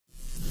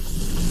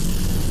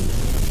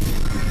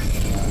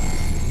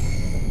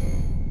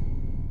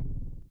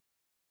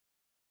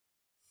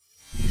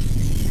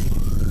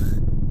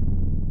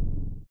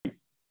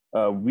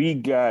We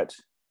got,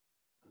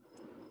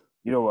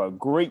 a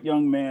great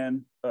young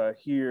man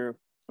here,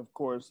 of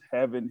course,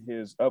 having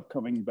his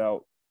upcoming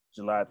bout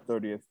July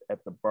 30th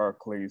at the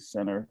Barclays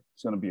Center.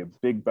 It's going to be a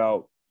big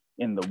bout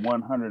in the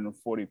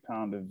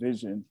 140-pound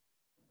division.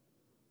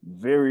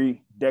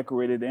 Very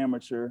decorated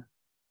amateur,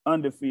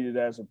 undefeated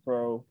as a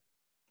pro,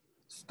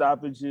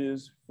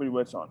 stoppages pretty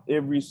much on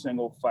every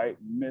single fight.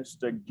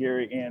 Mr.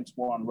 Gary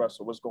Antuanne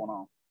Russell, what's going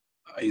on?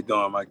 How you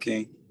doing, my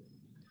king?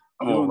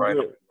 I'm Doing all right.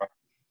 good.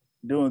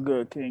 Doing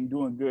good, King.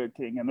 Doing good,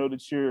 King. I know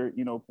that you're,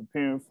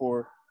 preparing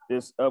for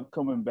this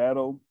upcoming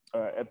battle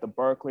at the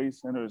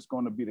Barclays Center. It's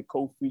going to be the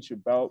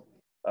co-featured bout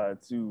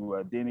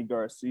to Danny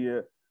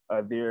Garcia.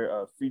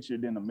 They're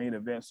featured in the main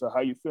event. So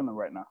how you feeling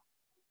right now?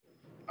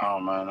 Oh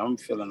man, I'm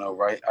feeling all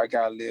right. I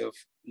gotta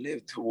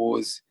live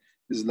towards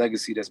this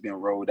legacy that's been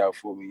rolled out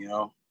for me.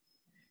 I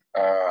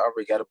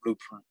already got a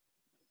blueprint.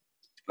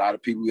 A lot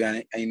of people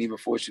ain't even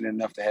fortunate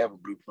enough to have a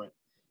blueprint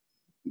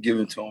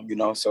given to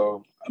them.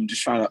 So I'm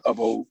just trying to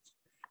uphold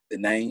the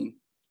name,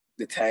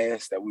 the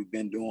task that we've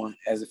been doing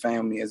as a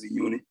family, as a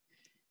unit,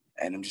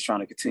 and I'm just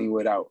trying to continue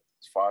it out.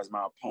 As far as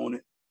my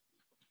opponent,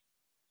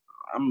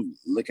 I'm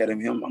looking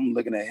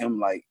at him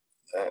like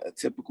a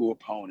typical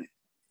opponent.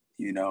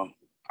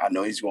 I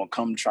know he's going to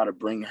come try to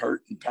bring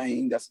hurt and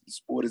pain. That's what the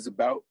sport is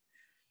about.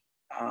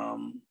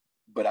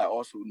 But I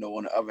also know,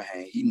 on the other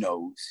hand, he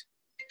knows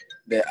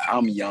that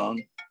I'm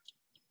young,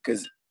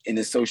 because in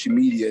his social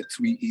media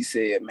tweet, he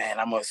said, man,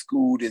 I'm going to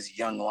school this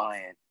young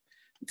lion,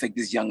 take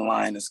this young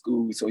lion to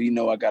school. So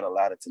I got a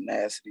lot of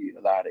tenacity,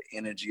 a lot of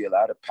energy, a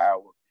lot of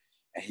power,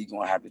 and he's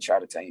going to have to try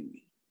to tame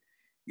me.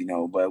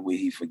 But what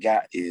he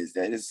forgot is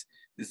that this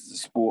is a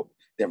sport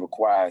that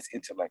requires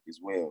intellect as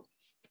well.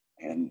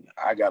 And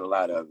I got a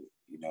lot of it.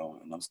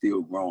 And I'm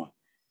still growing.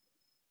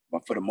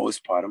 But for the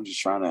most part, I'm just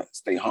trying to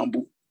stay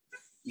humble,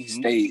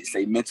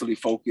 stay mentally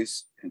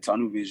focused, and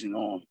tunnel vision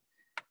on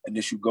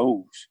initial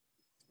goals.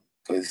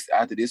 Because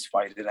after this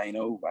fight, it ain't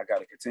over. I got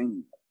to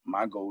continue.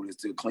 My goal is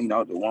to clean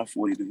out the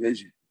 140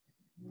 division,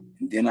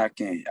 and then I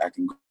can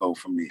go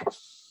from there.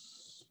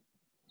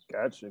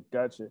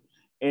 Gotcha.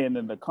 And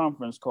in the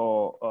conference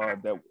call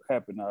that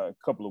happened a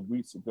couple of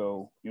weeks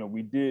ago,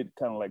 we did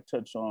kind of like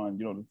touch on,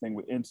 the thing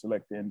with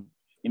intellect and,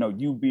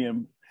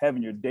 you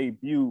having your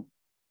debut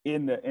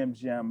in the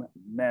MGM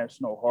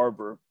National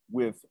Harbor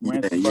with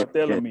Rances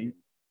Barthelemy,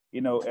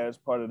 as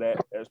part of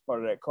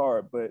that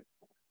card. But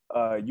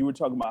you were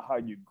talking about how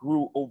you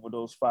grew over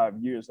those 5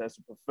 years as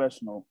a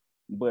professional,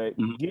 but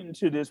getting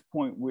to this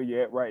point where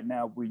you're at right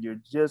now, where you're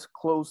just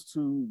close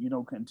to,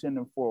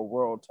 contending for a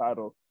world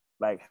title,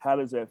 like, how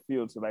does that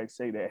feel to like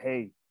say that,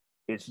 hey,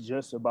 it's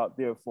just about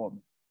there for me?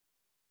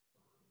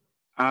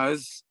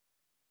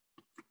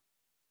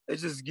 It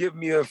just gives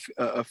me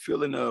a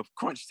feeling of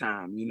crunch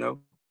time,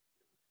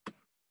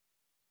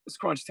 It's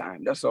crunch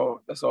time. That's all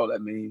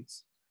that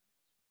means.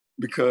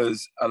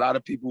 Because a lot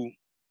of people,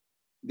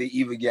 they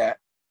either got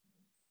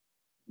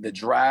the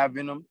drive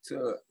in them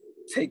to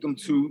take them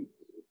to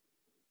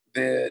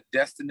their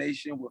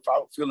destination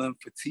without feeling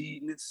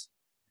fatigueness.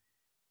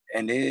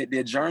 And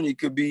their journey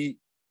could be,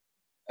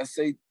 let's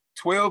say,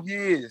 12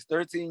 years,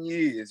 13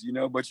 years,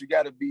 but you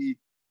got to be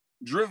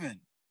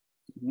driven.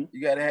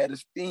 You got to have the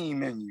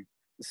steam in you,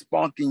 the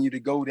spunk in you to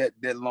go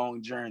that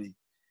long journey,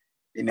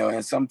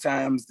 and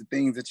sometimes the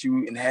things that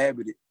you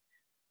inhabited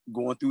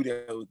going through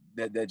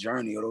that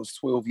journey or those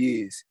 12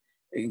 years,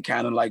 it can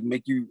kind of like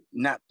make you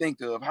not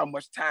think of how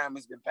much time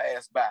has been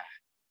passed by,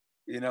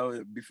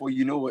 before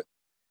you know it,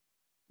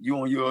 you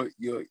on your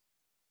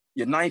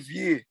ninth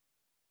year.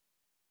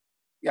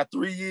 You got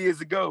 3 years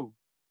to go,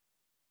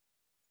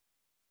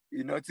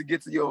 to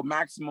get to your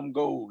maximum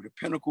goal, the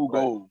pinnacle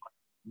goal.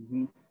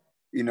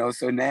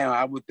 So now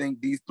I would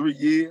think these 3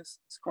 years,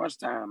 it's crunch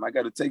time. I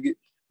got to take it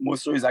more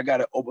serious. I got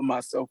to open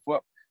myself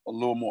up a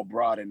little more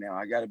broader now.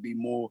 I got to be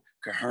more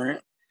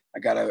coherent. I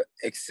got to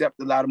accept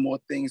a lot of more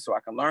things so I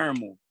can learn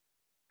more.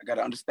 I got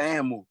to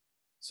understand more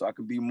so I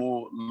can be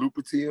more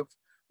lucrative,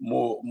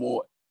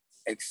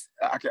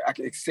 I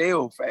can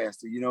excel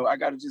faster. I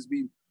got to just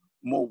be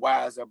more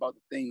wise about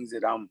the things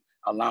that I'm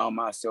allowing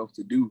myself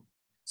to do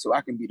so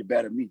I can be the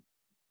better me.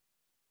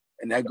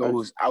 And that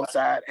goes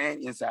outside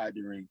and inside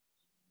the ring.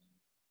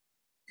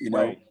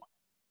 Right.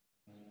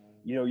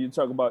 You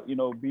talk about,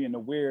 being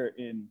aware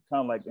and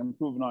kind of like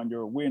improving on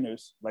your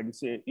awareness, like you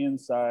said,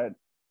 inside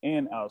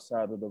and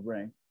outside of the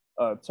ring.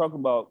 Talk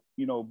about,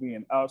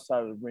 being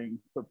outside of the ring,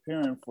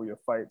 preparing for your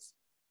fights.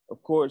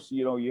 Of course,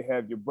 you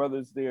have your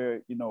brothers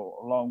there,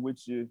 along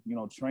with you,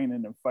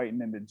 training and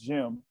fighting in the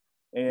gym.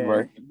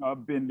 And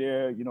I've been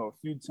there, a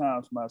few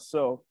times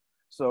myself.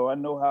 So I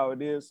know how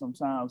it is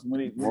sometimes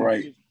when it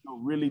gets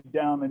really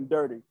down and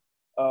dirty.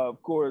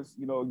 Of course,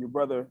 your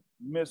brother,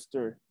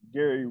 Mr.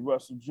 Gary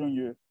Russell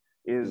Jr.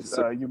 is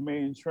your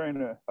main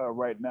trainer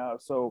right now.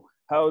 So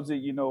how is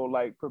it,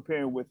 like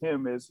preparing with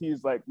him, as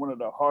he's like one of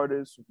the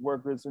hardest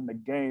workers in the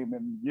game,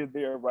 and you're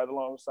there right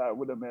alongside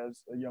with him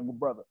as a younger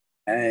brother?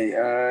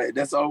 Hey,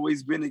 that's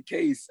always been the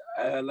case.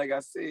 Like I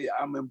said,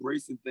 I'm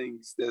embracing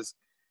things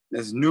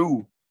that's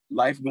new.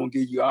 Life gonna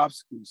give you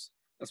obstacles.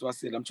 That's why I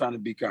said I'm trying to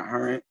be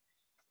coherent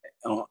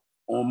on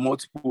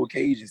multiple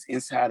occasions,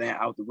 inside and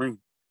out the ring.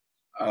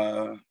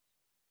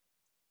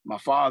 My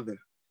father,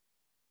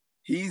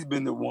 he's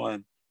been the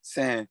one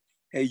saying,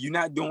 hey, you're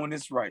not doing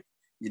this right.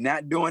 You're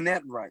not doing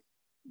that right.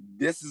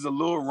 This is a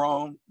little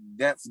wrong.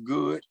 That's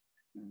good.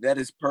 That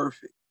is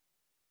perfect.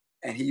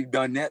 And he's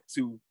done that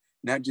to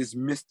not just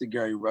Mr.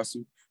 Gary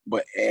Russell,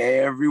 but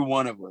every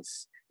one of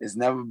us. It's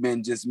never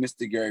been just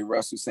Mr. Gary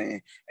Russell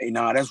saying, hey,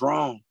 nah, that's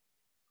wrong.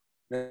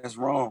 That's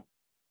wrong.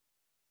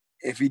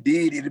 If he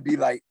did, it'd be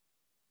like,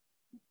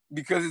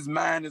 because his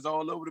mind is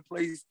all over the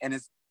place, and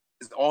it's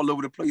all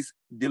over the place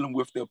dealing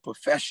with the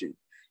profession.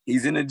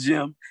 He's in the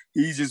gym.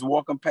 He's just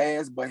walking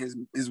past, but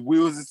his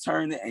wheels is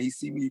turning, and he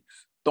see me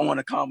throwing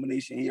a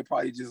combination. He'll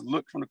probably just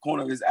look from the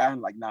corner of his eye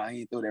and like, nah,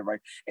 he ain't throw that right.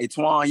 Hey,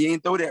 Twan, you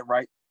ain't throw that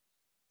right.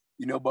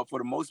 You know, but for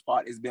the most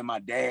part, it's been my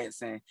dad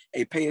saying,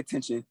 hey, pay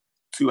attention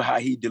to how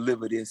he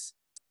delivered this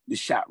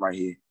shot right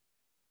here.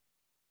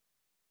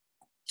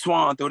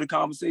 Twan, throw the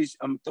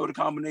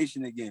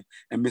combination again.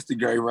 And Mr.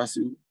 Gary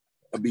Russell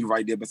will be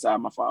right there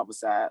beside my father's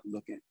side,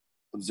 looking,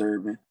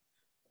 observing,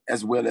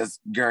 as well as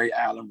Gary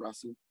Allen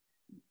Russell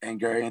and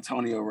Gary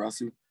Antuanne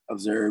Russell,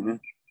 observing.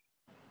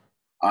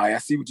 All right, I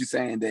see what you're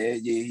saying, Dad.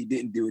 Yeah, he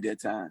didn't do it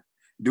that time.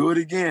 Do it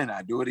again.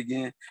 I do it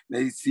again.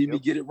 They see me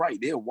get it right.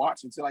 They'll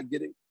watch until I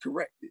get it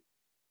corrected.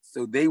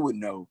 So they would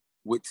know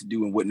what to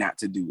do and what not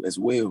to do as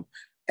well.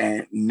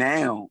 And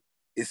now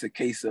it's a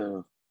case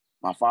of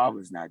my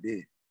father's not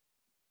there,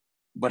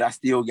 but I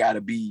still got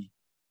to be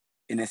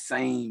in the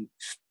same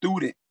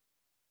student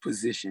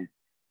position,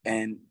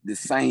 and the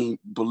same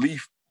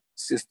belief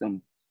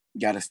system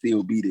got to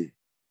still be there.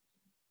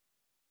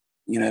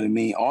 You know what I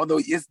mean? Although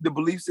it's the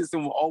belief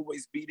system will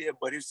always be there,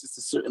 but it's just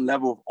a certain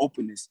level of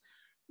openness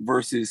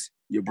versus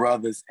your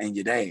brothers and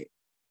your dad.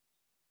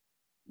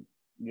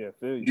 Yeah,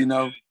 feel you. You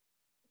know?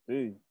 Feel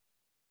you.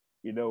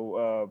 You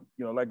know,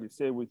 like you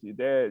said with your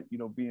dad,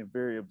 being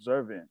very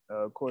observant.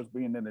 Of course,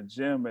 being in the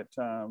gym at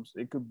times,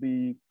 it could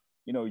be,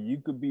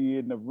 you could be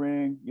in the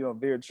ring,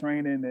 they're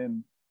training,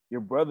 and your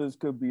brothers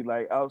could be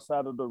like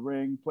outside of the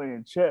ring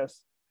playing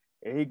chess,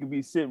 and he could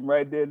be sitting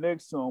right there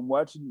next to him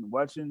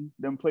watching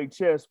them play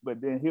chess.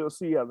 But then he'll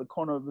see out the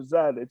corner of his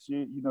eye that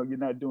you're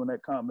not doing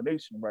that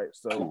combination right.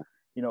 So,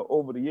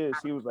 over the years,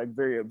 he was like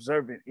very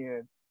observant,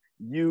 and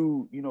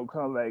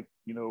kind of like,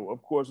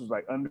 of course, was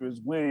like under his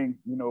wing,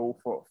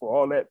 for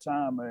all that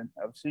time. And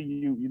I've seen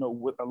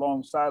you,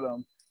 alongside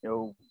him,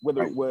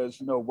 whether it was,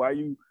 while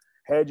you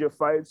had your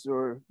fights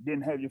or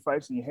didn't have your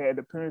fights, and you had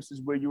appearances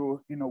where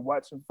you were,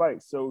 watching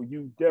fights. So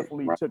you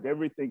definitely took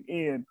everything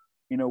in,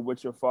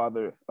 with your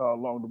father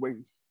along the way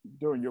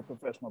during your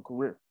professional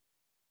career.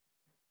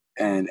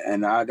 And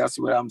that's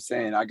what I'm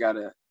saying. I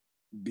gotta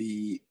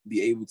be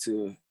able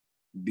to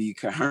be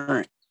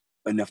coherent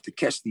enough to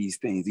catch these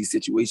things, these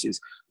situations,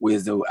 where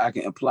as though I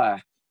can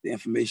apply the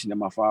information that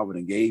my father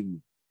done gave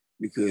me.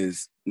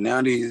 Because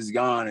nowadays it's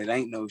gone. It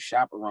ain't no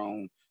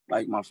chaperone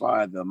like my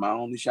father. My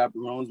only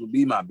chaperones would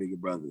be my bigger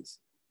brothers,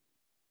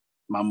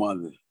 my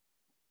mother.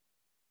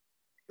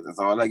 That's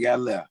all I got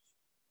left.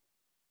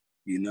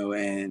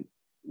 And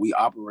we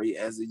operate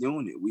as a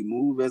unit. We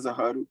move as a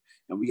huddle,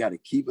 and we got to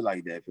keep it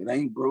like that. If it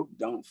ain't broke,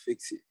 don't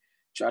fix it.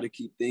 Try to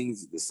keep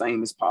things the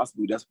same as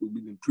possible. That's what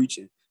we've been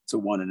preaching to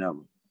one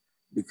another,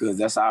 because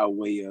that's our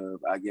way of,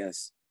 I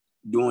guess,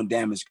 doing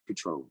damage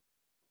control.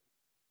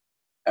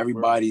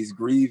 Everybody's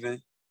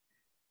grieving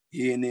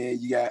here and there.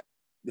 You got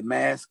the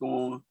mask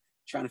on,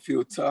 trying to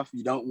feel tough.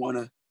 You don't want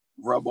to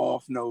rub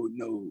off no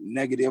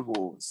negative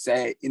or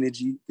sad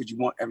energy, because you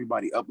want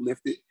everybody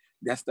uplifted.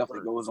 That's stuff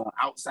that goes on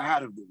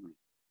outside of the ring,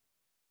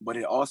 but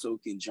it also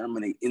can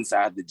germinate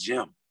inside the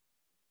gym.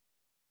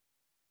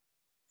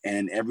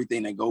 And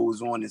everything that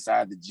goes on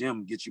inside the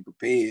gym gets you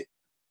prepared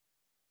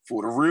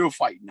for the real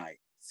fight night.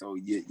 So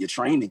your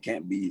training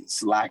can't be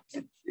slack,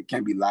 and it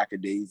can't be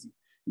lackadaisy.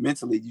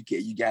 Mentally,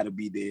 you got to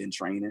be there in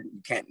training.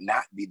 You can't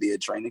not be there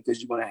training,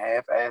 because you're going to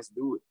half-ass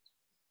do it.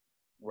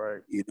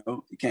 Right. You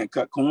can't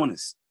cut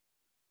corners,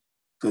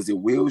 because it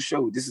will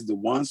show. This is the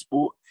one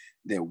sport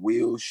that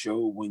will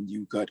show when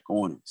you cut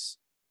corners.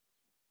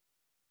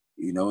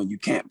 And you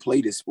can't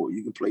play this sport.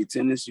 You can play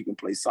tennis, you can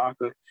play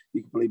soccer,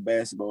 you can play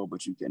basketball,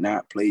 but you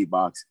cannot play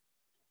boxing.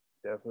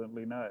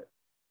 Definitely not.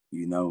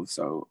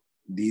 So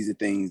these are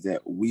things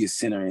that we are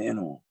centering in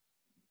on,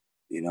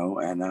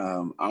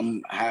 and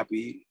I'm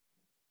happy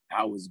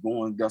how it's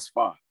going thus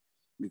far,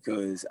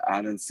 because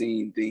I done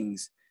seen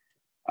things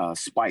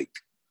spike.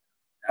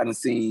 I done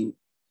seen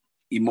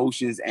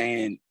emotions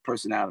and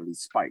personalities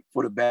spike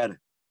for the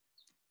better,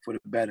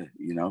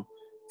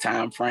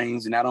 Time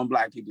frames, and not on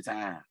Black people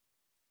time.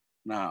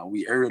 Nah,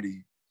 we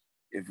early.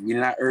 If we're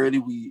not early,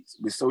 we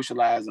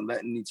socialize and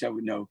letting each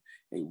other know,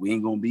 hey, we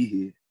ain't gonna be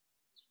here.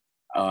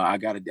 I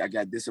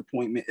got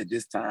disappointment at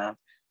this time.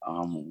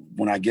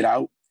 When I get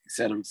out,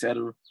 et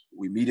cetera,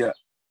 we meet up.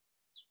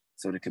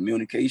 So the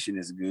communication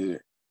is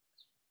good.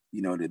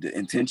 The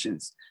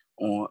intentions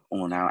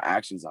on our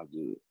actions are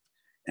good.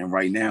 And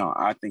right now,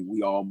 I think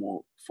we all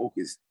more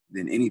focused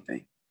than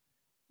anything,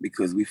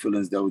 because we feel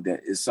as though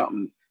that it's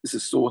something It's a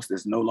source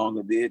that's no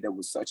longer there that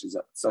was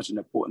such an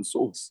important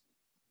source.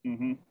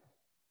 Mm-hmm.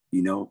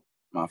 You know,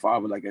 my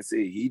father, like I said,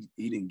 he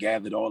didn't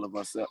gathered all of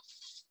us up,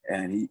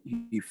 and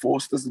he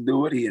forced us to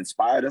do it. He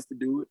inspired us to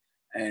do it,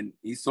 and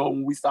he saw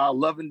when we started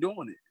loving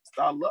doing it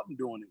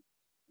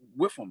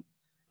with him,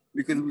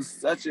 because it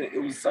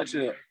was such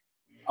a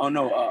I don't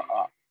know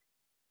a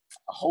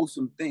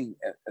wholesome thing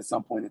at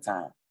some point in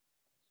time.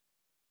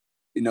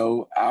 You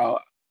know,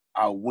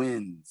 our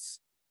wins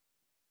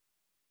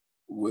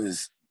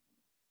was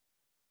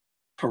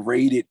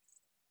paraded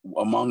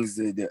amongst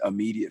the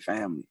immediate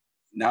family.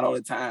 Not all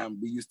the time.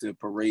 We used to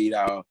parade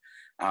our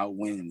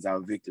wins, our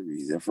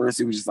victories. At first,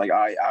 it was just like, all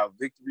right, our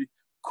victory,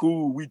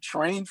 cool. We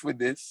trained for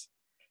this.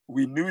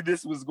 We knew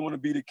this was going to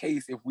be the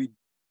case if we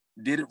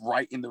did it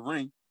right in the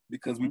ring,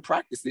 because we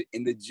practiced it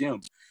in the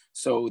gym.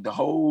 So the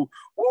whole,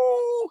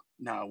 woo,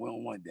 nah, we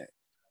don't want that,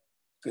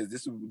 because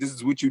this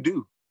is what you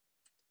do.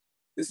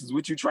 This is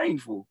what you train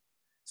for.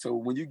 So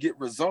when you get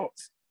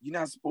results, you're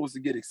not supposed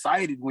to get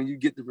excited when you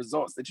get the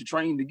results that you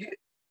trained to get.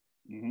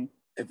 Mm-hmm.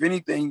 If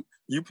anything,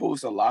 you're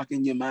supposed to lock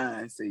in your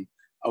mind and say,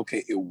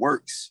 okay, it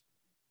works.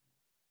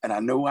 And I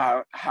know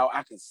how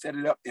I can set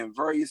it up in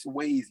various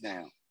ways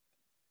now,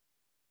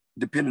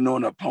 depending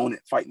on the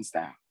opponent fighting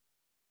style,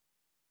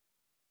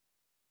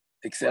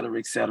 et cetera,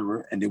 et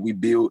cetera. And then we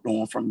build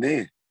on from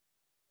there.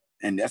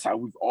 And that's how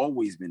we've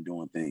always been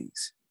doing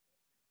things.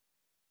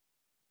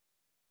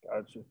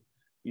 Gotcha.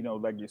 You know,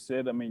 like you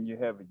said, I mean, you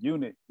have a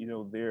unit, you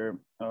know, there,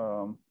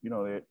 you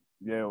know,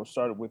 it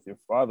started with your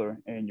father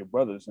and your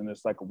brothers, and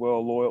it's like a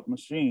well-oiled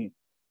machine.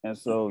 And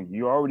so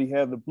you already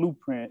have the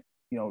blueprint,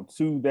 you know,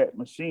 to that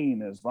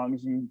machine. As long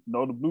as you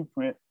know the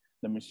blueprint,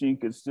 the machine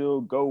could still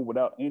go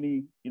without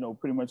any, you know,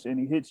 pretty much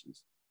any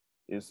hitches.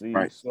 You see,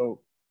 right. So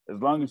as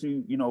long as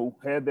you know,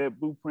 have that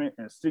blueprint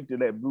and stick to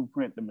that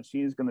blueprint, the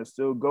machine's gonna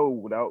still go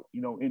without,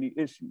 you know, any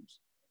issues.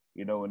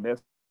 You know, and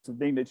that's the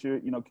thing that you're,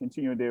 you know,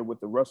 continuing there with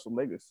the Russell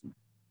legacy.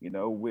 You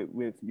know,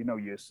 with you know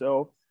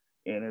yourself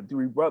and the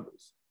three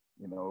brothers.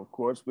 You know, of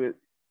course, with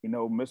you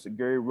know Mr.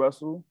 Gary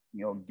Russell,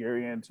 you know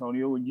Gary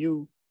Antonio, and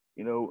you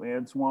know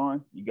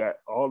Antuanne. You got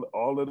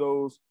all of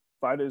those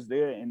fighters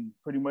there, and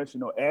pretty much you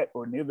know at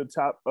or near the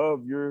top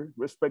of your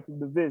respective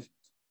divisions.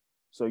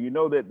 So you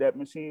know that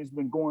machine's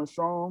been going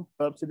strong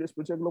up to this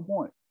particular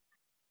point.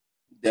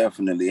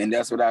 Definitely, and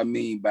that's what I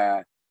mean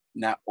by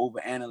not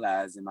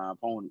overanalyzing my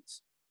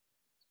opponents.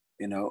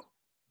 You know,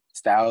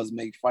 styles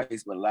make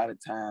fights, but a lot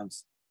of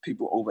times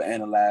people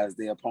overanalyze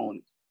their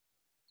opponent.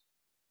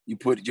 You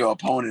put your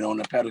opponent on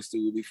a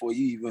pedestal before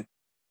you even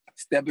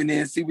step in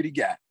there and see what he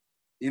got.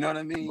 You know what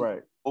I mean?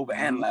 Right.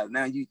 Overanalyze. Mm-hmm.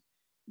 Now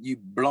you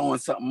blowing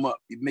something up.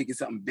 You're making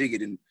something bigger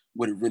than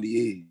what it really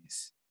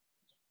is.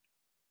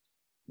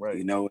 Right.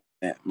 You know,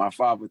 and my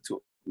father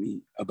taught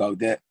me about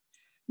that.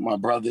 My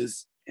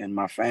brothers and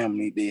my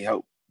family, they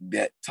help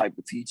that type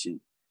of teaching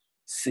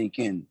sink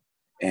in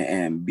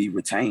and be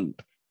retained.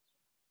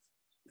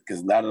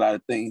 Because a lot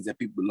of things that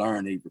people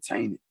learn, they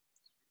retain it.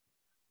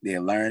 They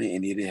learn it,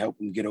 and they help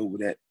them get over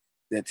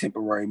that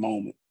temporary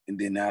moment. And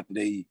then after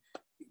they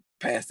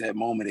pass that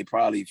moment, they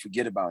probably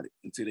forget about it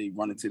until they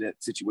run into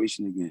that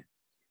situation again.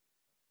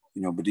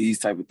 You know, but these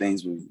type of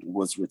things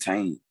was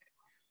retained.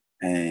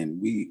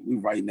 And we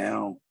right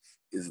now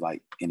is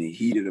like in the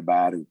heat of the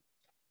battle.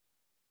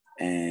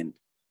 And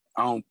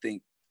I don't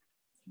think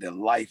the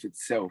life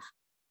itself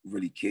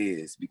really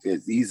cares,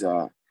 because these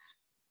are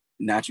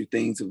natural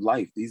things of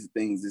life. These are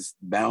things that's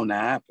bound to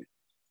happen.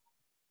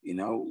 You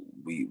know,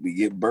 we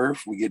get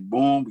birth, we get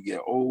born, we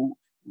get old,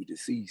 we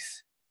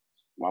decease.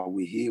 While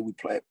we're here, we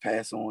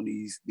pass on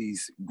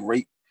these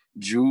great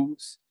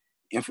jewels,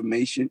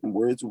 information, and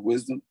words of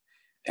wisdom,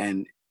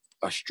 and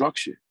a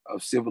structure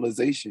of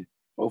civilization.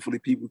 Hopefully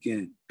people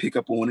can pick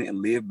up on it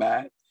and live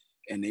by it,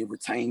 and they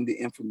retain the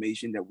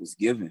information that was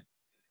given,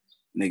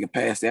 and they can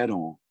pass that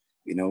on.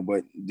 You know,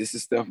 but this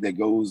is stuff that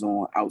goes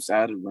on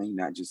outside of the ring,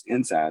 not just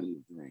inside of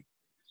the ring.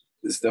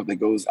 This stuff that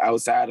goes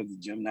outside of the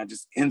gym, not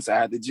just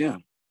inside the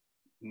gym.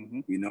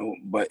 Mm-hmm. You know,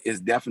 but it's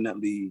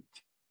definitely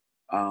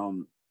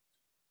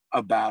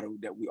a battle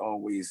that we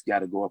always got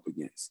to go up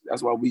against.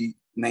 That's why we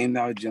named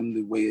our gym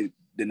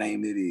the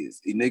name it is,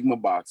 Enigma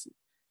Boxing.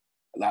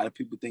 A lot of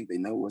people think they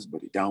know us,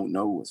 but they don't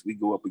know us. We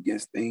go up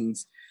against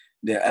things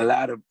that a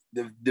lot of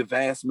the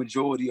vast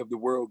majority of the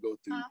world go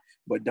through,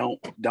 but don't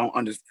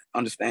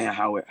understand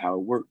how it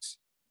works,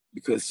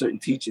 because certain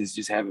teachings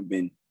just haven't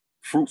been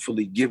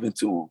fruitfully given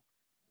to them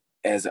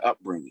as an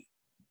upbringing.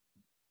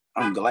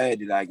 I'm glad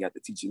that I got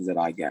the teachings that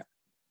I got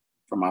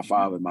from my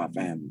father and my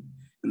family.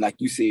 And like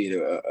you said,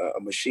 a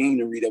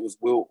machinery that was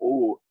well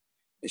oiled,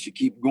 it should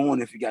keep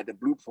going if you got the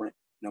blueprint,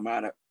 no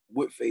matter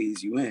what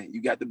phase you in.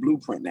 You got the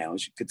blueprint now.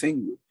 It should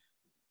continue.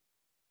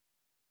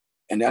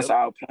 And that's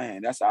our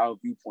plan. That's our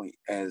viewpoint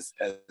as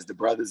the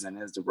brothers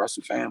and as the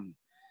Russell family.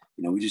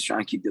 You know, we just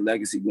trying to keep the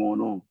legacy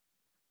going on.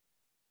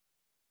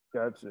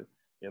 Gotcha.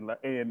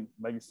 And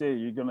like you said,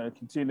 you're going to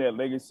continue that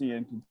legacy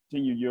and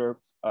continue your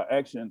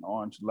action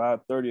on July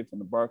 30th in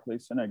the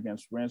Barclays Center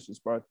against Rances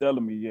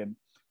Barthelemy. And,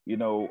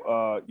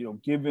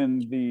 given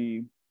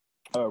the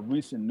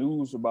recent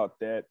news about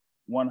that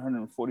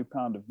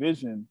 140-pound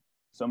division,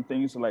 some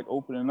things are like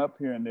opening up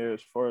here and there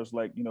as far as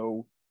like,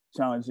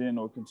 challenging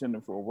or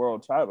contending for a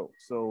world title.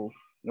 So,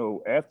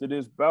 after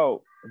this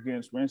bout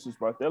against Rances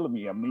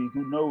Barthelemy, I mean,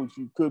 who knows?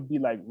 You could be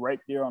like right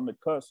there on the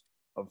cusp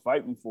of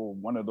fighting for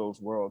one of those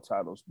world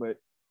titles. But,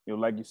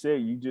 like you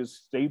said, you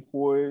just stay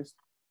poised,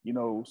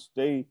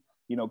 stay,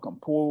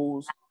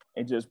 composed,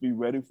 and just be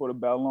ready for the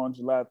battle on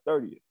July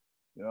 30th.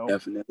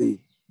 Definitely.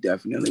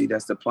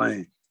 That's the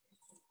plan.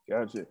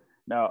 Gotcha.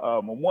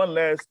 Now, one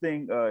last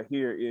thing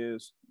here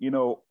is,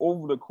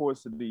 over the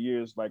course of the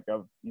years, like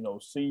I've,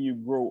 seen you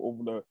grow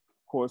over the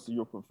course of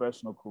your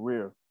professional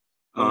career.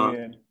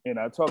 And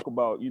I talk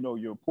about,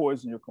 your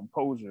poise and your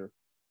composure.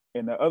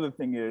 And the other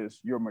thing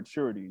is your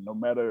maturity, no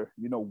matter,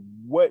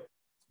 what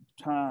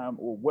time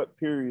or what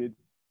period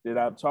that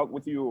I've talked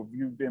with you, or if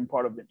you've been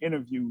part of an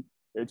interview,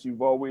 that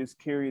you've always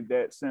carried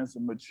that sense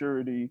of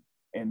maturity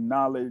and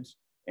knowledge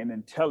and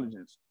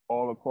intelligence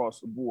all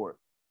across the board.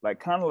 Like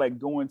kind of like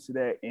going to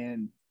that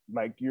and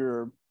like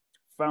your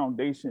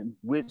foundation,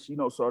 which,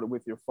 started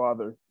with your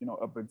father,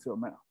 up until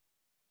now.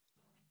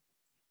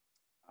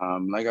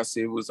 Like I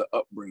said, it was an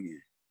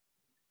upbringing.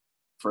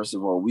 First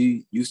of all,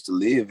 we used to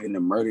live in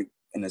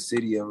the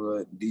city of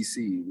DC.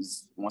 It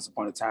was once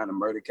upon a time the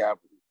murder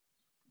capital.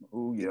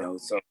 Oh yeah.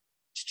 So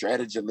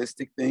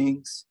strategistic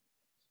things,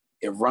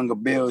 it rung a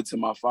bell to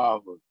my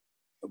father.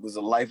 It was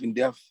a life and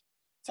death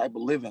type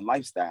of living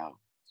lifestyle.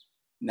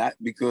 Not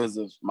because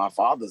of my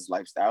father's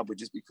lifestyle, but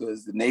just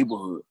because the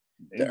neighborhood,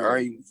 the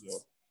area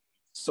was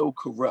so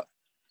corrupt.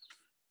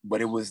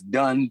 But it was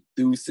done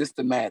through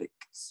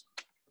systematics,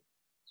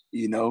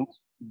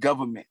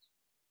 government,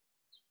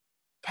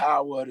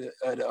 power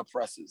of the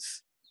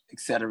oppressors, et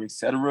cetera, et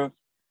cetera.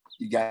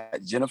 You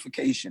got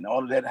gentrification.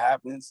 All of that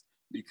happens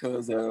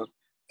because of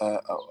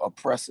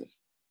oppressor,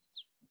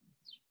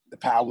 the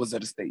powers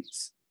of the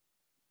states.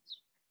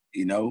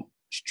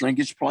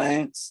 Shrinkage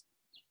plans,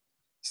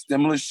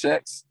 stimulus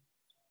checks,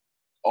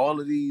 all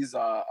of these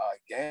are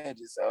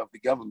gadgets of the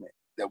government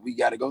that we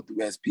got to go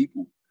through as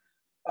people.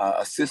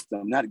 A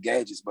system, not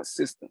gadgets, but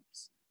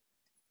systems.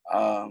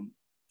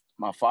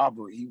 My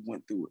father, he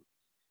went through it.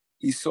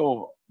 He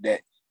saw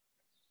that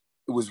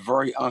it was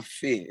very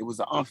unfair. It was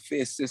an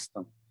unfair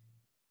system,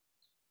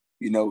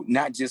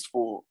 not just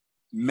for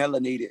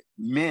melanated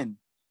men,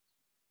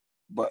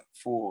 but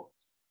for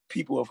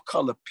people of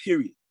color,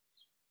 period.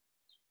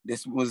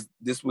 This was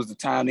the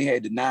time they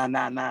had the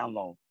 999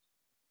 law.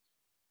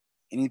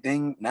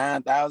 Anything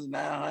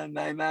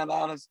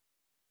 $9,999,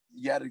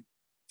 you got to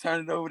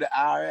turn it over to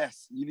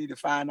IRS. You need to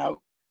find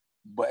out.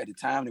 But at the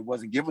time, it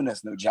wasn't giving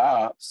us no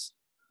jobs.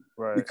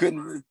 Right. We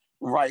couldn't.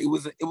 Right. It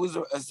was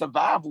a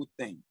survival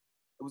thing.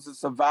 It was a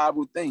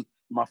survival thing.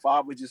 My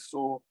father just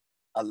saw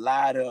a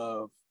lot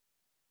of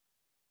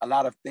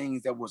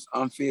things that was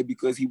unfair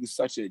because he was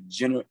such a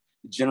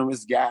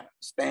generous guy,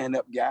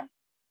 stand-up guy.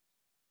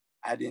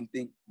 I didn't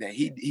think that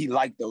he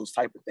liked those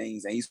type of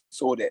things, and he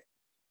saw that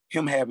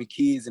him having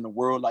kids in a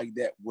world like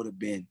that would have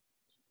been,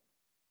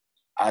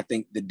 I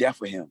think, the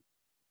death of him.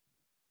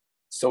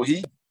 So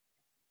he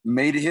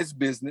made it his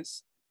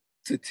business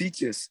to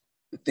teach us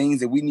the things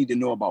that we need to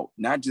know about,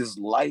 not just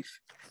life,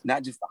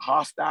 not just a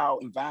hostile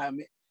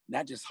environment,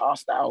 not just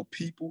hostile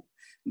people,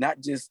 not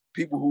just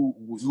people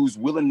who's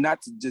willing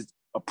not to just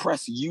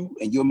oppress you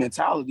and your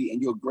mentality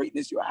and your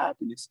greatness, your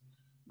happiness,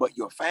 but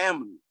your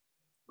family.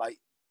 Like,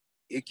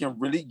 it can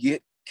really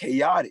get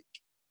chaotic.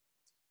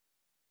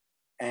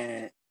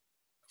 And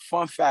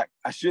fun fact,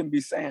 I shouldn't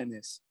be saying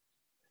this.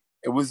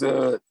 It was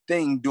a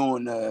thing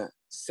during the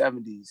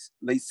 70s,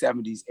 late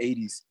 70s,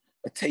 80s,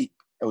 a tape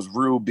that was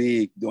real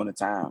big during the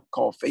time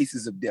called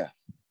Faces of Death.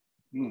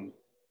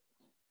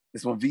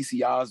 This one,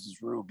 VCRs was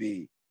real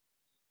big.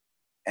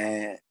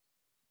 And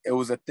it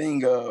was a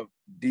thing of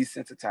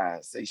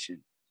desensitization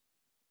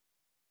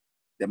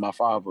that my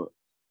father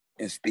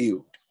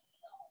instilled.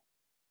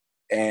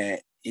 And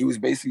he was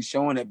basically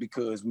showing that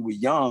because we were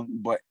young,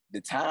 but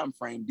the time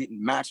frame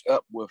didn't match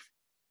up with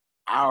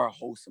our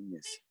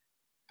wholesomeness,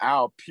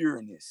 our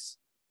pureness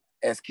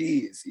as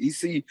kids. You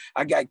see,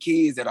 I got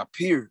kids that are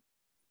pure,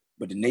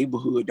 but the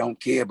neighborhood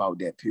don't care about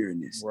that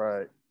pureness.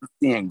 Right.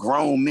 Seeing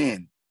grown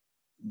men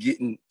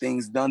getting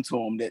things done to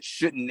them that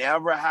should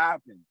never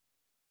happen.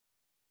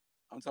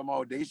 I'm talking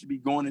about they should be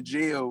going to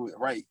jail,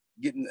 right?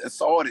 Getting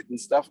assaulted and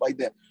stuff like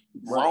that.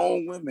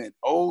 Grown women,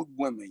 old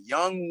women,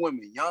 young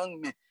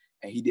men.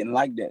 And he didn't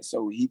like that.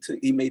 So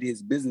he made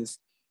his business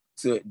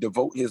to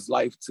devote his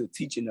life to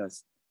teaching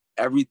us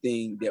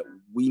everything that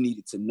we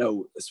needed to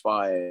know as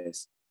far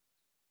as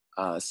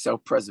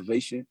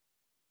self-preservation,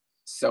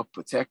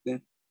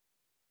 self-protecting,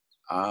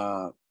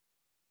 and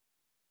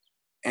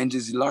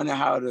just learning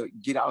how to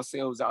get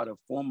ourselves out of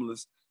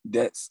formulas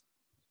that's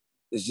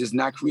just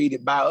not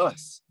created by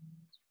us.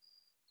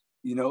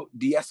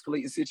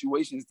 De-escalating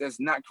situations that's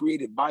not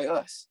created by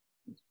us.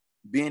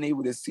 Being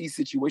able to see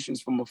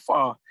situations from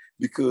afar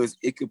because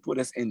it could put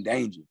us in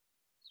danger.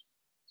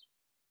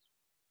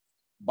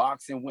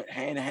 boxing went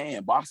hand in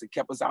hand. Boxing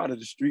kept us out of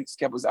the streets,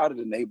 kept us out of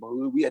the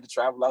neighborhood. We had to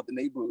travel out the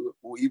neighborhood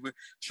or even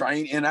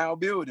train in our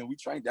building. We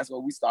trained, that's where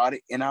we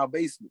started, in our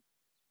basement.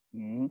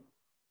 Mm-hmm.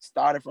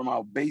 Started from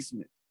our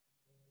basement,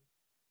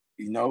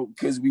 you know,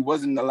 because we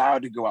wasn't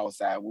allowed to go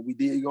outside. When we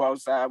did go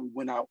outside, we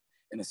went out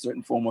in a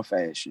certain form of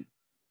fashion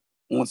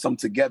on some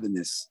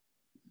togetherness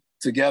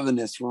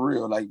for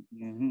real. Like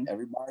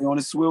everybody on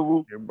a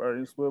swivel. Everybody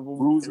on a swivel.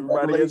 Rules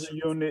everybody as a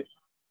unit.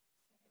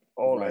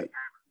 All right.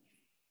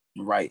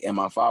 that. Right. And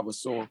my father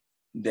saw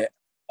that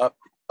up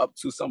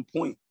to some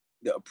point,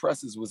 the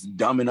oppressors was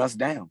dumbing us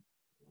down.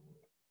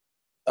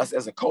 Us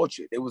as a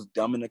culture, they was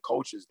dumbing the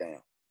cultures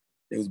down.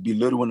 They was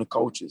belittling the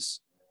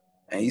cultures.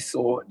 And he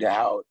saw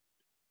the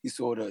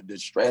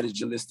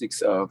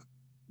strategistics of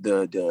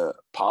the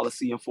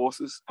policy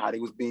enforcers, how they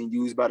was being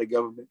used by the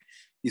government.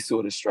 He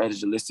saw the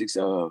strategistics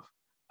of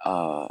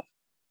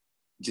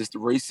just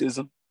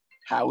racism,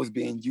 how it was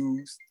being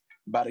used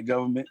by the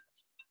government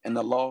and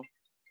the law.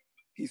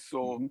 He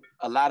saw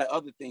a lot of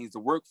other things, the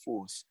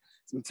workforce.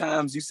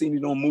 Sometimes you seen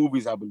it on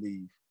movies, I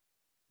believe.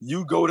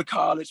 You go to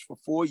college for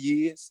 4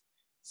 years,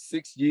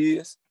 6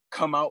 years,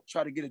 come out,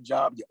 try to get a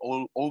job,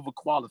 you're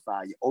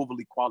overqualified, you're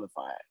overly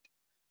qualified.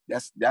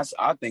 That's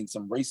I think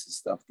some racist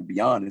stuff, to be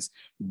honest.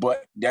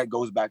 But that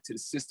goes back to the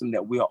system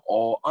that we are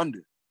all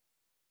under.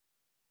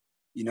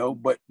 You know,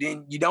 but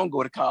then you don't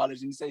go to college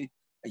and you say,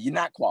 you're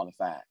not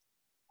qualified.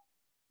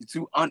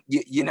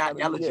 You're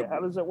not eligible. Yeah, how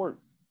does that work?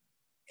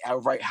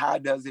 All right, how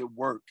does it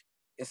work?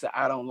 It's a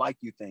I don't like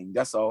you thing.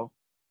 That's all.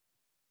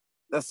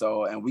 That's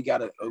all. And we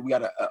got a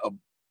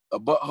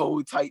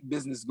butthole type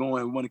business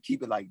going. We want to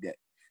keep it like that.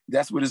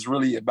 That's what it's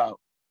really about.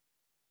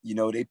 You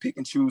know, they pick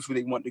and choose who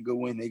they want to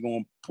go in. They're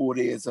going to pull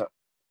theirs up,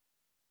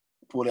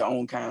 pull their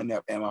own kind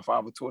up. And my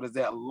father taught us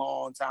that a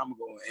long time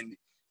ago. And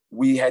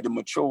we had to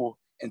mature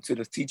into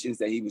the teachings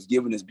that he was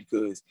giving us,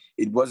 because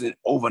it wasn't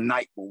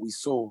overnight when we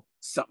saw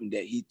something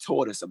that he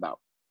taught us about.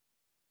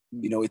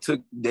 You know, it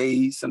took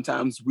days,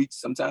 sometimes weeks,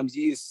 sometimes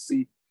years to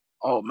see,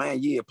 oh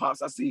man, yeah,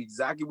 Pops, I see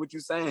exactly what you're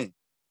saying.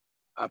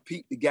 I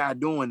peeped the guy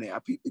doing that. I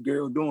peeped the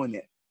girl doing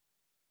that.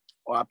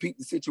 Or I peeped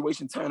the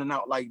situation turning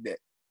out like that.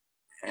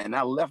 And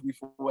I left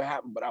before it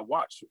happened, but I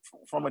watched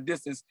from a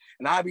distance,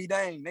 and I be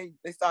dang,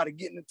 they started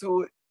getting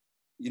into it,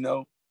 you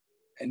know,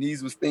 and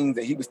these was things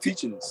that he was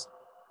teaching us.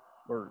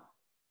 Word.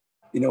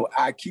 You know,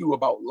 IQ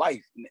about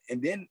life.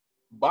 And then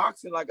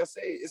boxing, like I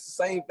said, it's the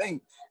same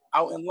thing.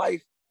 Out in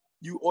life,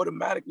 you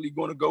automatically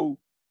going to go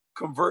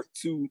convert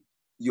to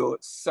your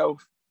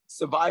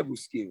self-survival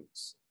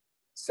skills,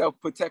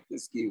 self-protective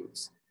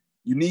skills.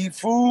 You need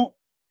food,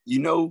 you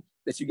know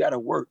that you got to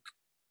work.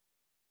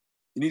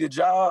 You need a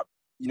job,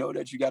 you know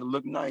that you got to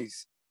look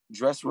nice,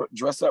 dress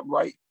up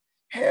right,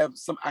 have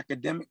some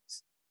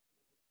academics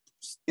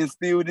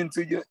instilled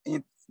into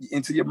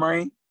your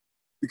brain.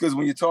 Because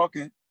when you're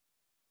talking,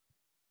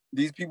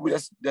 these people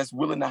that's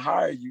willing to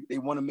hire you, they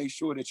want to make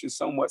sure that you're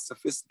somewhat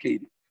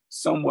sophisticated,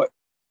 somewhat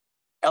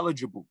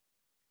eligible.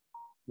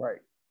 Right.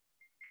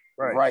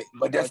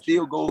 But that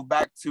still goes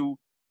back to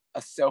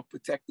a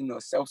self-protecting or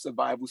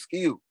self-survival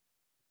skill.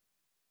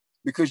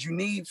 Because you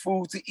need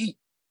food to eat.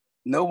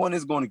 No one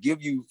is going to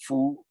give you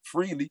food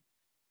freely,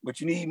 but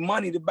you need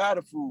money to buy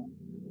the food.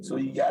 So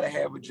you got to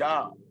have a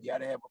job. You got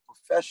to have a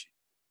profession.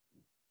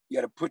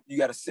 You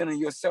got to center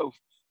yourself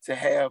to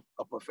have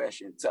a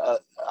profession, to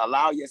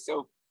allow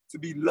yourself to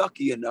be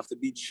lucky enough to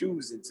be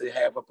choosing to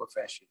have a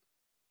profession.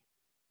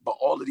 But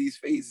all of these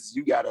phases,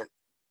 you got to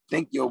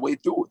think your way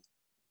through it.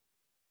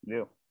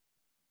 Yeah.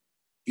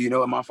 You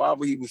know, and my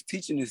father, he was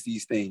teaching us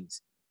these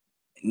things.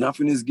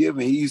 Nothing is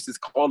given. He used to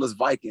call us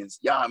Vikings.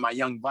 Yeah, my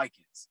young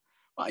Vikings.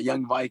 My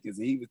young Vikings.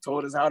 And he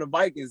taught us how the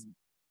Vikings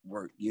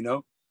work, you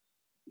know.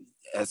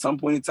 At some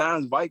point in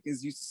time,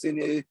 Vikings used to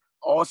send their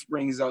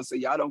offsprings out and say,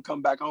 y'all don't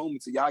come back home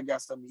until y'all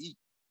got something to eat.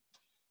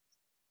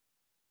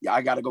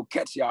 Y'all got to go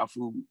catch y'all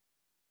food.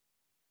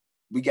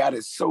 We got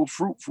it so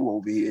fruitful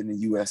over here in the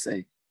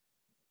USA.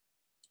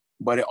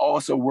 But it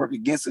also worked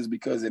against us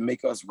because it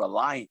make us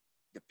reliant,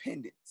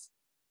 dependent.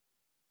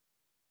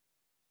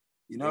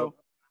 You know?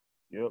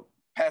 Yep.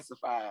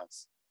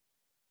 Pacifies.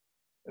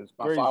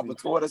 My father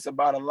taught us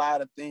about a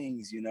lot of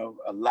things, you know,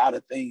 a lot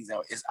of things.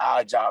 Now, it's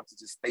our job to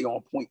just stay on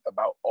point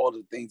about all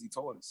the things he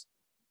taught us.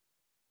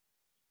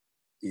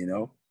 You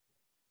know?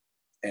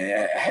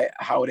 And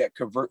how that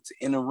convert to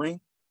inner ring,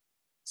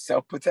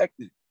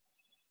 self-protected.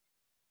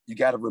 You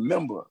got to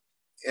remember,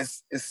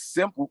 it's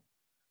simple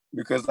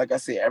because, like I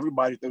said,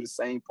 everybody throw the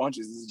same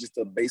punches. This is just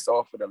a base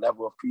off of the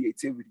level of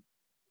creativity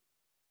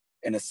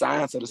and the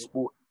science of the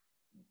sport.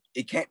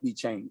 It can't be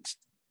changed.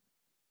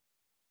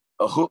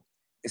 A hook,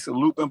 it's a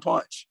loop and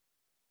punch.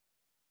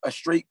 A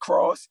straight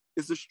cross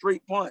is a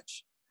straight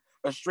punch.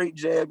 A straight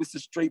jab is a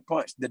straight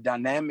punch. The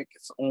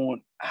dynamics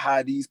on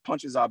how these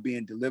punches are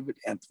being delivered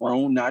and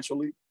thrown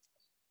naturally,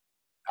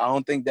 I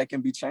don't think that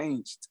can be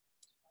changed.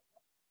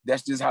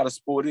 That's just how the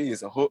sport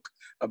is. A hook,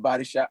 a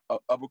body shot, a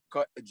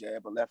uppercut, a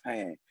jab, a left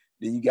hand.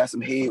 Then you got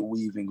some head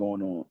weaving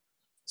going on,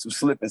 some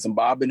slipping, some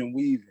bobbing and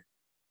weaving.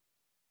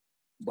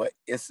 But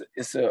it's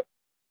a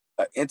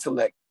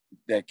intellect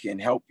that can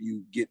help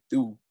you get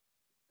through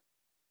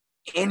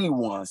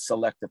anyone's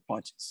selective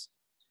punches.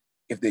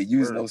 If they're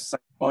using those same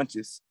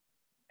punches,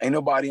 ain't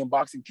nobody in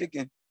boxing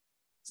kicking,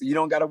 so you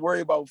don't got to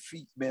worry about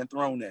feet being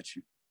thrown at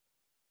you.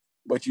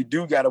 But you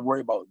do got to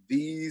worry about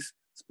these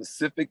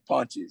specific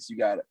punches. You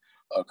got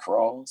a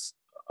cross,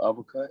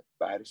 uppercut,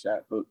 body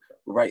shot, hook,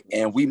 right?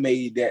 And we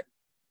made that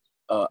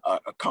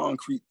a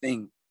concrete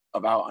thing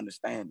of our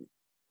understanding.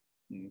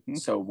 Mm-hmm.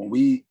 So when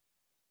we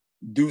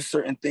do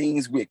certain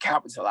things, we're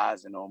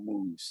capitalizing on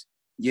moves.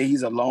 Yeah,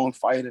 he's a long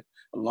fighter.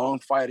 A long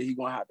fighter, he's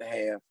going to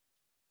have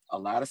a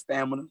lot of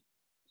stamina,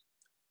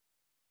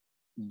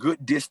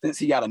 good distance.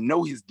 He got to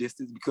know his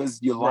distance, because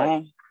you're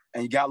long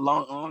and you got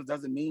long arms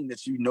doesn't mean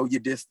that you know your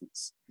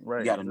distance. Right.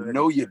 You got to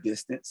know your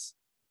distance.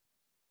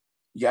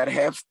 You got to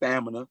have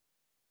stamina,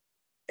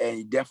 and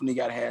you definitely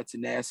got to have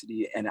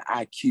tenacity and an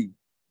IQ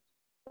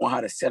on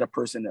how to set a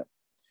person up,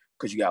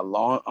 because you got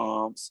long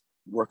arms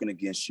working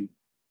against you,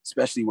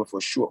 especially with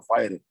a short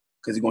fighter,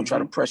 because he's going to try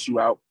to press you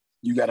out.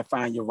 You got to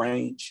find your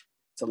range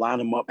to line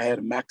them up, have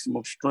the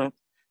maximum strength,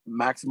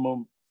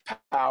 maximum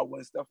power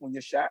and stuff on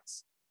your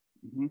shots.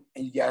 Mm-hmm.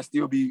 And you got to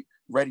still be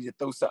ready to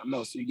throw something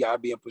else. So you got to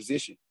be in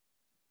position.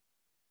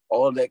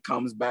 All of that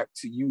comes back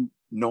to you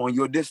knowing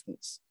your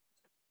distance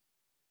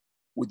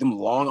with them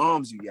long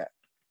arms you got.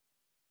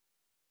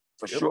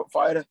 For short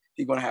fighter,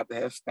 he's going to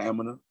have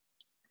stamina,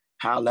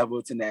 high level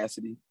of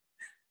tenacity,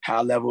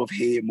 high level of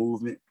head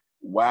movement.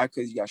 Why?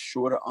 Because you got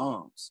shorter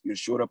arms. You're a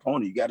shorter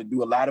opponent. You got to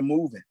do a lot of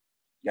moving.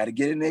 You got to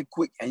get in there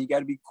quick, and you got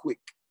to be quick.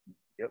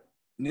 Yep.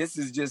 And this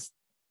is just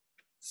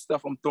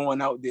stuff I'm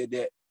throwing out there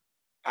that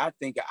I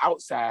think an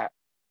outside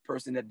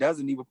person that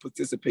doesn't even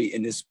participate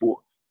in this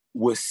sport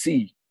would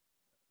see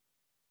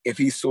if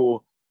he saw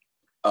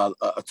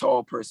a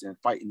tall person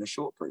fighting a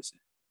short person.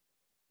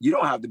 You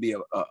don't have to be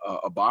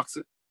a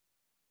boxer.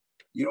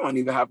 You don't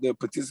even have to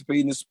participate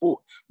in the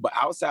sport. But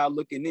outside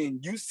looking in,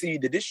 you see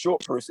that this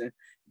short person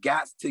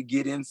got to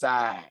get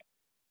inside.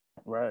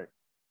 Right.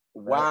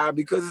 Why?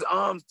 Because his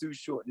arm's too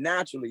short.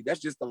 Naturally, that's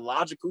just the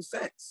logical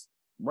sense.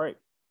 Right.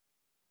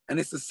 And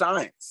it's a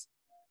science.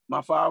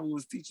 My father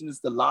was teaching us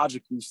the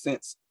logical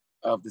sense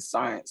of the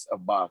science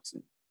of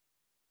boxing.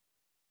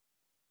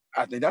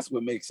 I think that's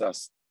what makes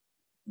us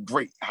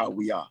great, how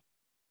we are.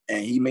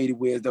 And he made it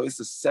where as though it's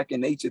a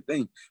second nature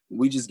thing.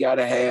 We just got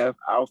to have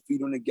our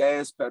feet on the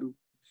gas pedal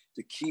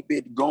to keep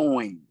it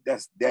going.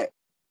 That's that.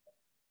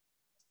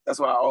 That's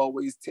why I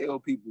always tell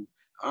people,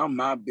 I'm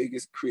my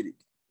biggest critic.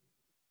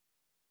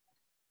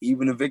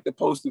 Even the Victor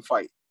Postal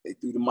fight, they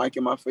threw the mic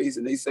in my face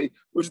and they say,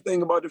 what you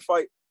think about the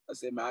fight? I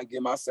said, man, I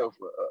give myself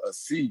a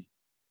C.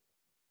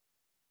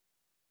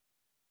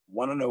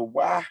 Want to know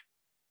why?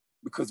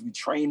 Because we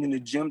train in the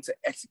gym to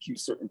execute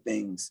certain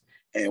things.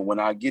 And when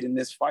I get in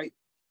this fight,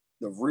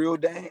 the real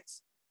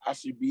dance, I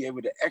should be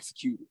able to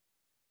execute it.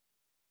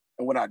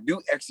 And when I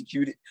do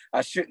execute it,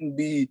 I shouldn't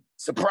be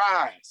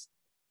surprised.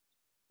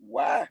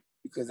 Why?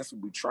 Because that's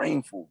what we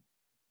train for.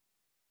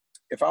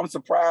 If I'm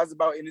surprised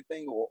about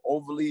anything or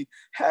overly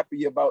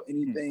happy about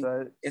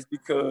anything, it's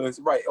because,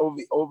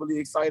 overly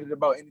excited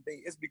about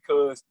anything, it's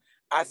because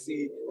I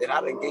see that I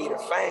done gave the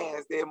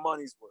fans their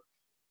money's worth.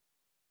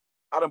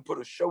 I done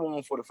put a show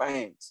on for the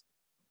fans.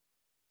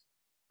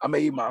 I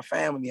made my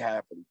family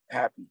happy.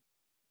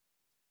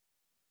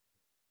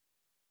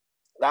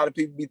 A lot of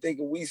people be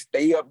thinking we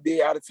stay up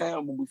there out of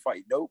town when we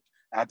fight. Nope.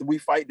 After we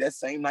fight that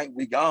same night,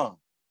 we gone.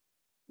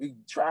 We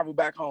travel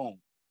back home.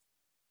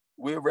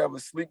 We'd rather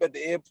sleep at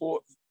the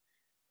airport,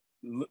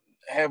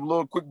 have a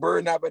little quick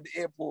bird nap at the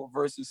airport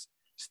versus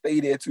stay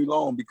there too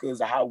long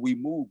because of how we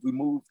move. We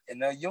move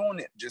in a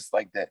unit just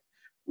like that.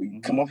 We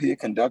come up here,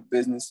 conduct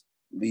business,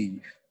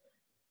 leave.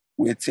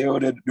 We tell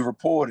the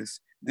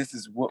reporters, this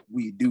is what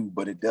we do,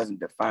 but it doesn't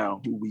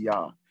define who we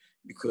are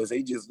because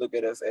they just look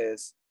at us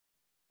as,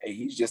 hey,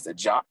 he's just a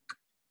jock.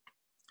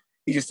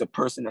 He's just a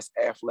person that's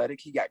athletic.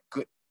 He got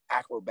good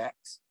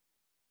acrobatics.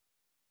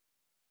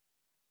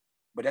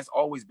 But that's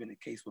always been the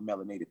case with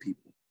melanated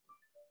people.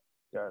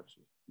 Gotcha.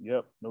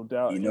 Yep, no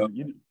doubt. You know?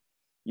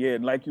 Yeah,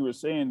 and like you were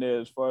saying there,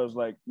 as far as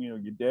like, your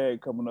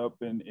dad coming up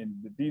in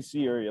the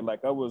DC area,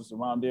 like I was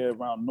around there,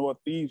 around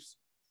Northeast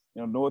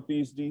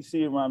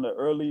DC around the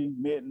early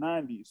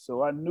mid-90s.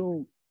 So I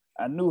knew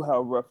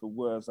how rough it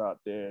was out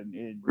there.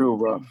 And real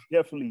rough.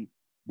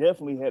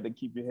 Definitely had to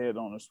keep your head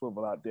on a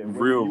swivel out there.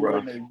 Real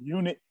rough. In a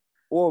unit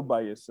or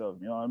by yourself,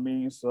 you know what I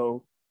mean?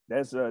 So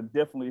that's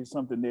definitely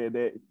something there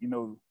that,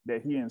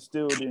 that he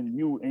instilled in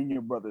you and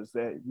your brothers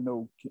that,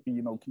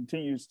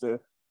 continues to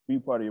be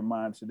part of your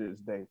mind to this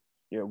day.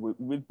 Yeah,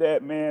 with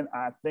that, man,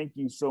 I thank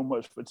you so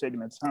much for taking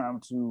the time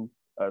to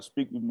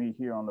speak with me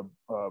here on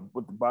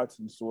with the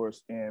Boxing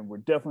Source. And we're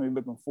definitely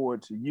looking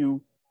forward to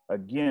you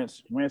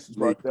against Rances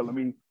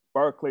Barthelemy,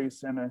 Barclays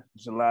Center,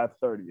 July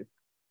 30th.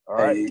 All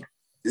right. Hey,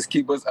 just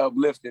keep us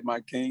uplifted,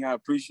 my king. I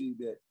appreciate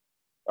that.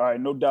 All right,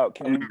 no doubt,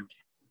 King.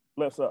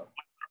 Bless up.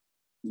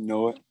 You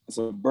know it. It's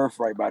a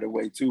birthright, by the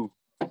way, too.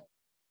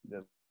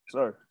 Yes,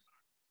 sir.